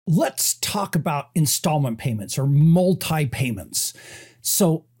Let's talk about installment payments or multi-payments.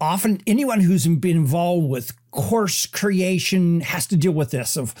 So often anyone who's been involved with course creation has to deal with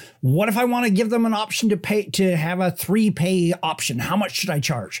this of what if I want to give them an option to have a 3-pay option? How much should I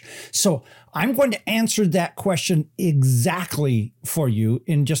charge? So I'm going to answer that question exactly for you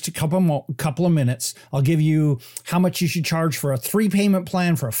in just a couple of minutes. I'll give you how much you should charge for a 3-payment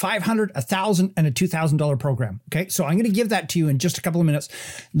plan for a $500, $1,000, and a $2,000 program. Okay, so I'm going to give that to you in just a couple of minutes.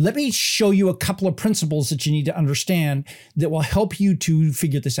 Let me show you a couple of principles that you need to understand that will help you to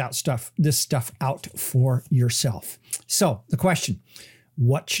figure this stuff out for yourself. So the question,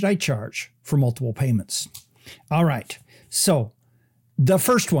 what should I charge for multiple payments? All right, so the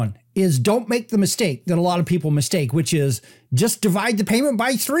first one is don't make the mistake that a lot of people mistake, which is just divide the payment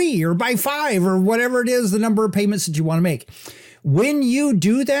by 3 or by 5 or whatever it is, the number of payments that you want to make. When you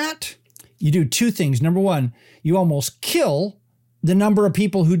do that, you do two things. Number one, you almost kill the number of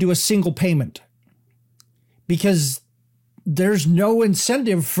people who do a single payment because there's no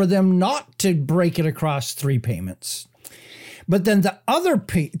incentive for them not to break it across 3 payments. But then the other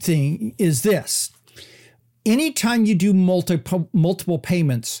thing is this. Anytime you do multiple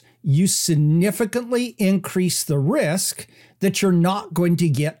payments, you significantly increase the risk that you're not going to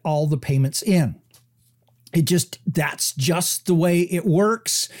get all the payments in. That's just the way it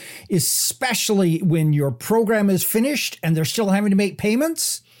works, especially when your program is finished and they're still having to make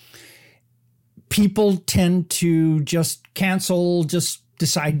payments. People tend to just cancel, just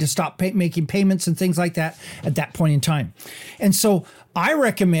decide to stop making payments and things like that at that point in time. And so I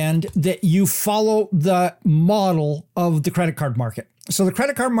recommend that you follow the model of the credit card market. So the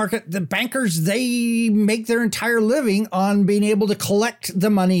credit card market, the bankers, they make their entire living on being able to collect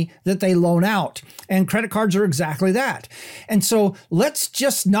the money that they loan out. And credit cards are exactly that. And so let's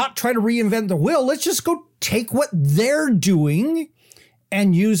just not try to reinvent the wheel. Let's just go take what they're doing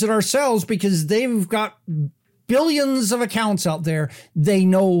and use it ourselves because they've got billions of accounts out there. They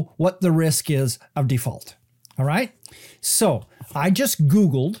know what the risk is of default. All right. So I just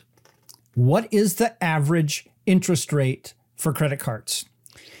Googled what is the average interest rate for credit cards.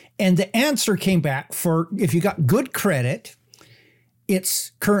 And the answer came back for if you got good credit,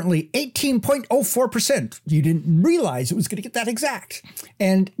 it's currently 18.04%. You didn't realize it was going to get that exact.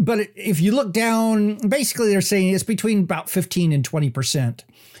 But if you look down, basically they're saying it's between about 15 and 20%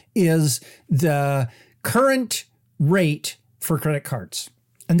 is the current rate for credit cards.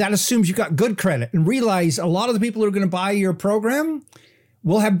 And that assumes you got good credit. And realize a lot of the people who are going to buy your program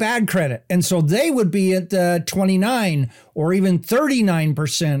will have bad credit. And so they would be at the 29 or even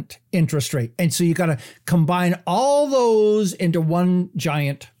 39% interest rate. And so you got to combine all those into one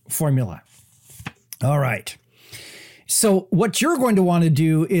giant formula. All right. So what you're going to want to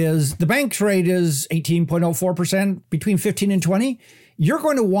do is the bank's rate is 18.04%, between 15 and 20. You're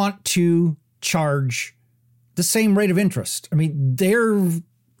going to want to charge the same rate of interest. I mean,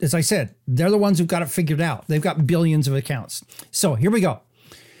 as I said, they're the ones who've got it figured out. They've got billions of accounts. So here we go.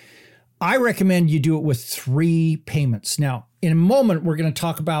 I recommend you do it with 3 payments. Now, in a moment, we're going to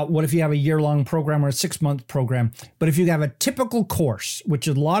talk about what if you have a year-long program or a 6-month program. But if you have a typical course, which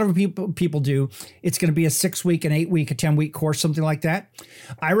a lot of people do, it's going to be a 6-week, an 8-week, a 10-week course, something like that.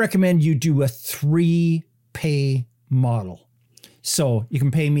 I recommend you do a 3-pay model. So you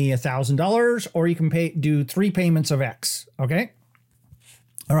can pay me $1,000 or you can do 3 payments of X. Okay.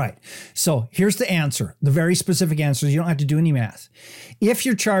 All right. So here's the answer, the very specific answer. You don't have to do any math. If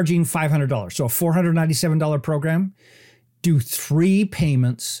you're charging $500, so a $497 program, do 3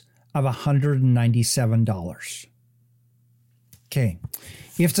 payments of $197. Okay.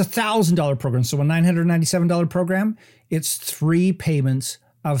 If it's a $1,000 program, so a $997 program, it's 3 payments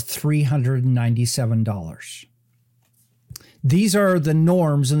of $397. These are the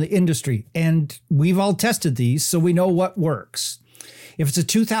norms in the industry, and we've all tested these, so we know what works. If it's a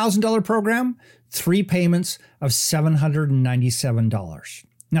 $2,000 program, 3 payments of $797.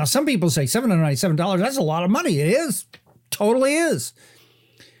 Now, some people say $797, that's a lot of money. It is. Totally is.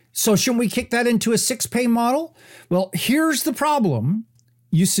 So shouldn't we kick that into a 6-pay model? Well, here's the problem.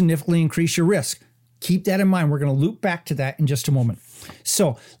 You significantly increase your risk. Keep that in mind. We're going to loop back to that in just a moment.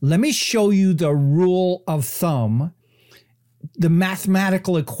 So let me show you the rule of thumb, the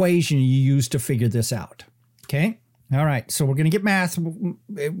mathematical equation you use to figure this out. Okay? All right. So we're going to get math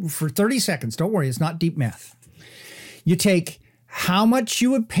for 30 seconds. Don't worry. It's not deep math. You take how much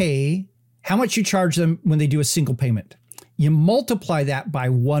you would pay, how much you charge them when they do a single payment. You multiply that by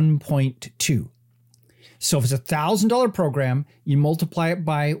 1.2. So if it's a $1,000 program, you multiply it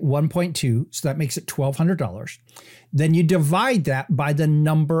by 1.2. So that makes it $1,200. Then you divide that by the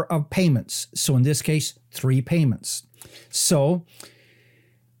number of payments. So in this case, 3 payments. So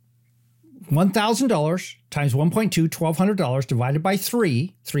 $1,000 times 1.2, $1,200 divided by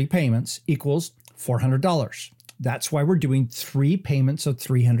three payments equals $400. That's why we're doing 3 payments of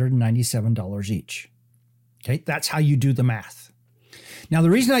 $397 each. Okay, that's how you do the math. Now, the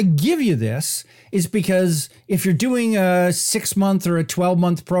reason I give you this is because if you're doing a 6-month or a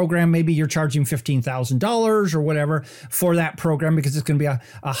 12-month program, maybe you're charging $15,000 or whatever for that program because it's going to be a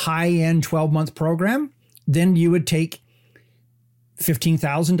high-end 12-month program, then you would take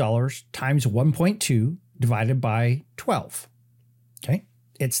 $15,000 times 1.2 divided by 12. Okay,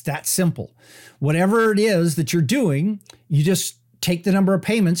 it's that simple. Whatever it is that you're doing, you just take the number of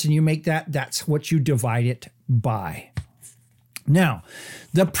payments and you make that's what you divide it by. Now,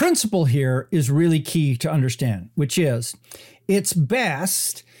 the principle here is really key to understand, which is it's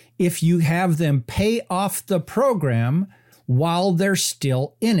best if you have them pay off the program while they're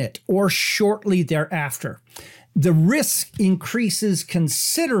still in it or shortly thereafter. The risk increases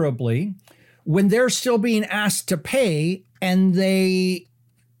considerably when they're still being asked to pay and they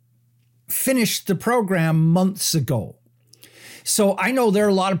finished the program months ago. So I know there are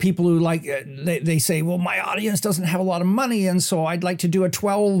a lot of people who they say, well, my audience doesn't have a lot of money, and so I'd like to do a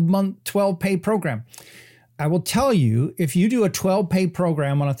 12-month, 12-pay program. I will tell you, if you do a 12-pay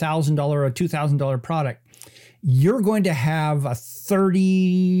program on a $1,000 or a $2,000 product, you're going to have a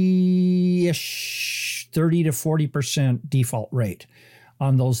 30 to 40% default rate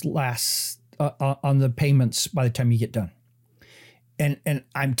on those last, on the payments by the time you get done. And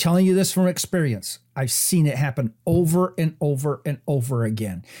I'm telling you this from experience. I've seen it happen over and over and over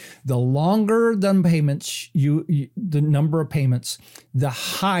again. The longer the payments, the number of payments, the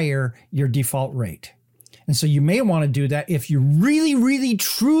higher your default rate. And so you may want to do that if you really, really,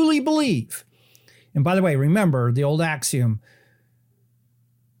 truly believe. And by the way, remember the old axiom,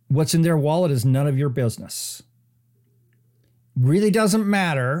 what's in their wallet is none of your business. Really doesn't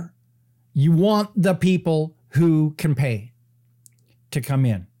matter. You want the people who can pay to come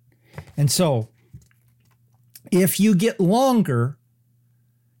in. And so if you get longer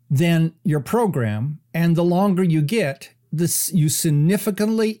than your program, and the longer you get, you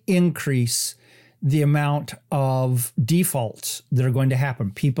significantly increase the amount of defaults that are going to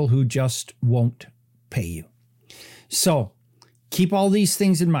happen, people who just won't pay you. So keep all these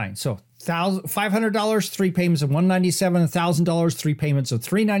things in mind. So $500, 3 payments of $197, $1,000, 3 payments of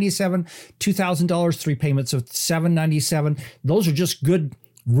 $397, $2,000, 3 payments of $797. Those are just good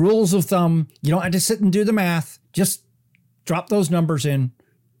rules of thumb. You don't have to sit and do the math. Just drop those numbers in.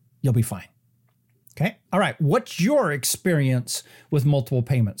 You'll be fine. Okay. All right. What's your experience with multiple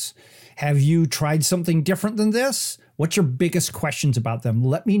payments? Have you tried something different than this? What's your biggest questions about them?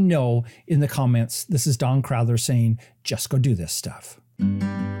 Let me know in the comments. This is Don Crowther saying, just go do this stuff.